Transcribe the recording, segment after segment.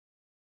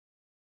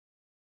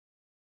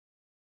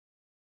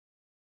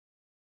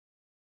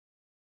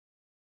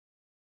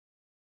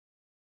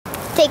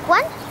Take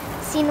one.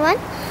 Scene one.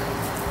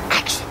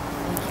 Action.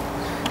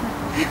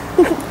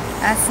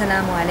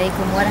 Assalamu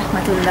alaikum wa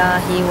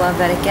rahmatullahi wa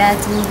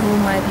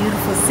barakatuhu, my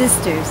beautiful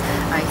sisters.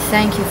 I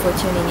thank you for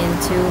tuning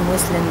into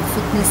Muslim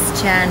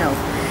Fitness Channel.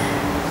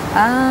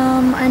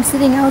 I'm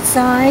sitting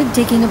outside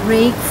taking a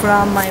break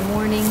from my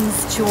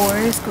morning's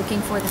chores, cooking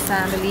for the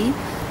family.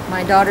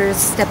 My daughter's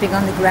stepping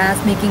on the grass,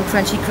 making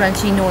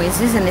crunchy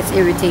noises, and it's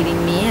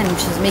irritating me, and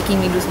she's making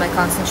me lose my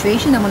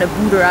concentration. I'm gonna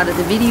boot her out of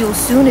the video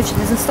soon if she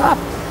doesn't stop.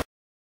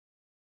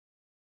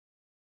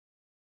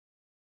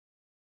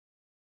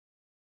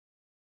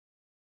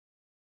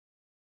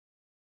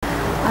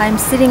 I'm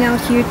sitting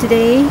out here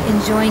today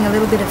enjoying a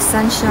little bit of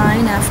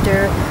sunshine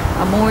after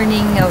a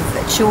morning of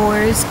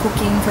chores,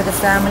 cooking for the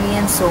family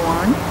and so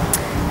on.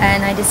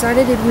 And I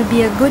decided it would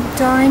be a good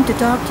time to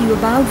talk to you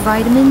about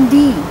vitamin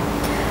D.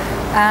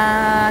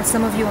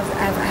 Some of you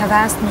have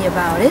asked me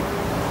about it.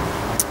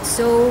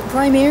 So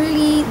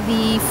primarily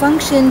the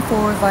function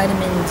for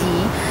vitamin D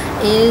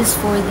is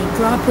for the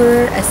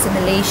proper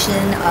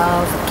assimilation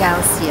of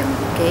calcium.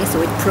 Okay,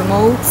 so it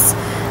promotes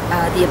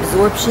the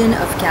absorption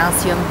of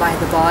calcium by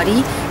the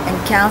body, and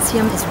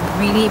calcium is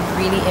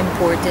really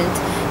important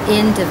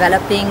in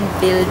developing,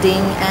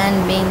 building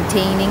and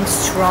maintaining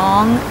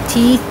strong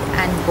teeth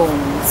and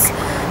bones.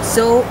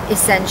 So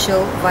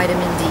essential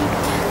vitamin D.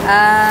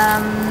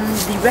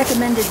 The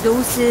recommended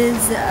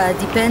doses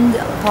depend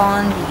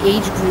upon the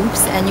age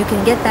groups, and you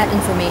can get that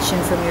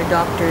information from your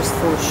doctors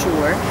for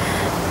sure.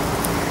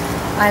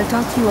 I'll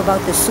talk to you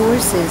about the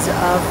sources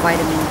of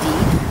vitamin D.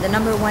 The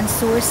number one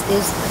source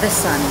is the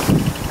sun.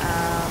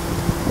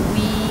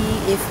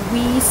 If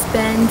we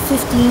spend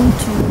 15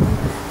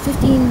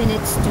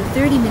 minutes to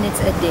 30 minutes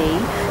a day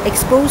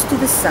exposed to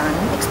the sun,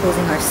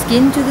 exposing our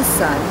skin to the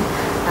sun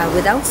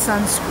without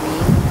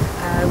sunscreen,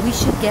 we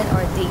should get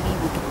our daily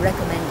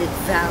recommended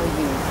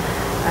value.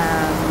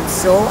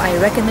 So I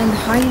recommend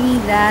highly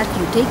that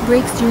you take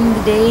breaks during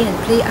the day and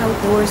play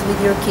outdoors with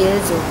your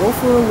kids, or go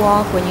for a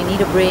walk when you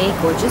need a break,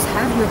 or just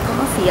have your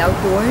coffee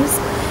outdoors.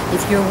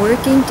 If you're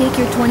working, take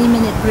your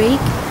 20-minute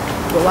break.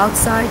 Go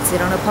outside, sit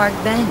on a park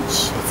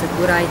bench. It's a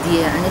good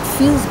idea and it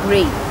feels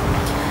great.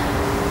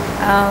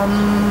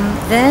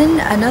 Then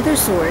another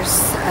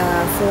source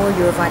for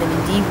your vitamin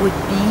D would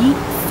be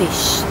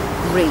fish.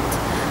 Great.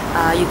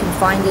 You can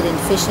find it in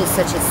fishes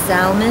such as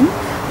salmon,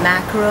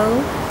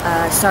 mackerel,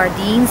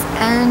 sardines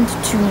and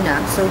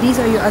tuna. So these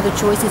are your other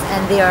choices,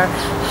 and they are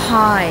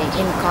high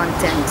in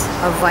content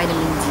of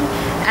vitamin D.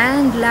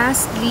 And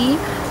lastly,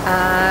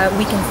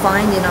 we can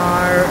find in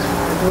our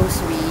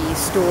grocery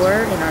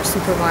store, in our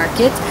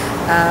supermarket,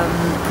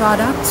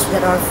 products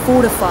that are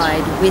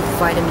fortified with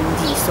vitamin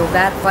D. So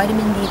that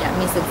vitamin D, that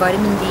means that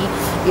vitamin D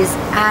is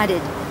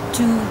added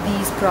to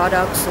these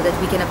products so that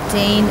we can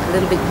obtain a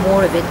little bit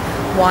more of it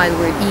while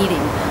we're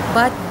eating.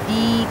 But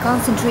the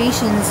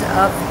concentrations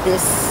of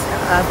this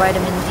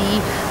vitamin D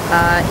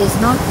is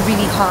not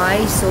really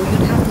high, so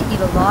you'd have to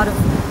eat a lot of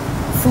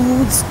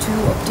foods to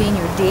obtain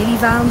your daily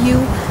value,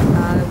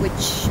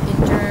 which in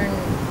turn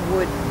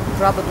would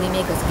probably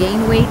make us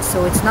gain weight.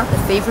 So it's not the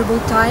favorable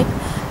type,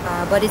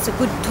 but it's a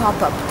good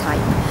top-up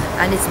type,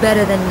 and it's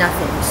better than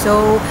nothing.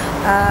 So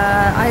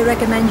I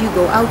recommend you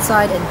go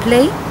outside and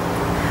play,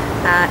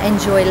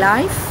 enjoy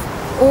life,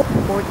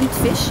 or eat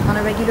fish on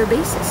a regular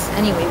basis.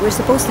 Anyway, we're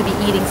supposed to be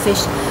eating fish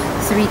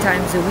 3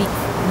 times a week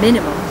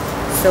minimum,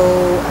 so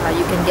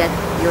you can get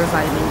your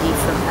vitamin D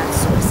from that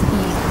source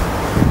easy.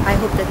 I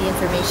hope that the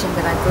information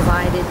that I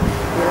provided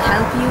will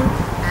help you,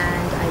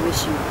 and I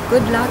wish you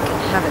good luck and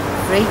have a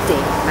great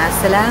day. Ma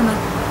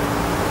salama.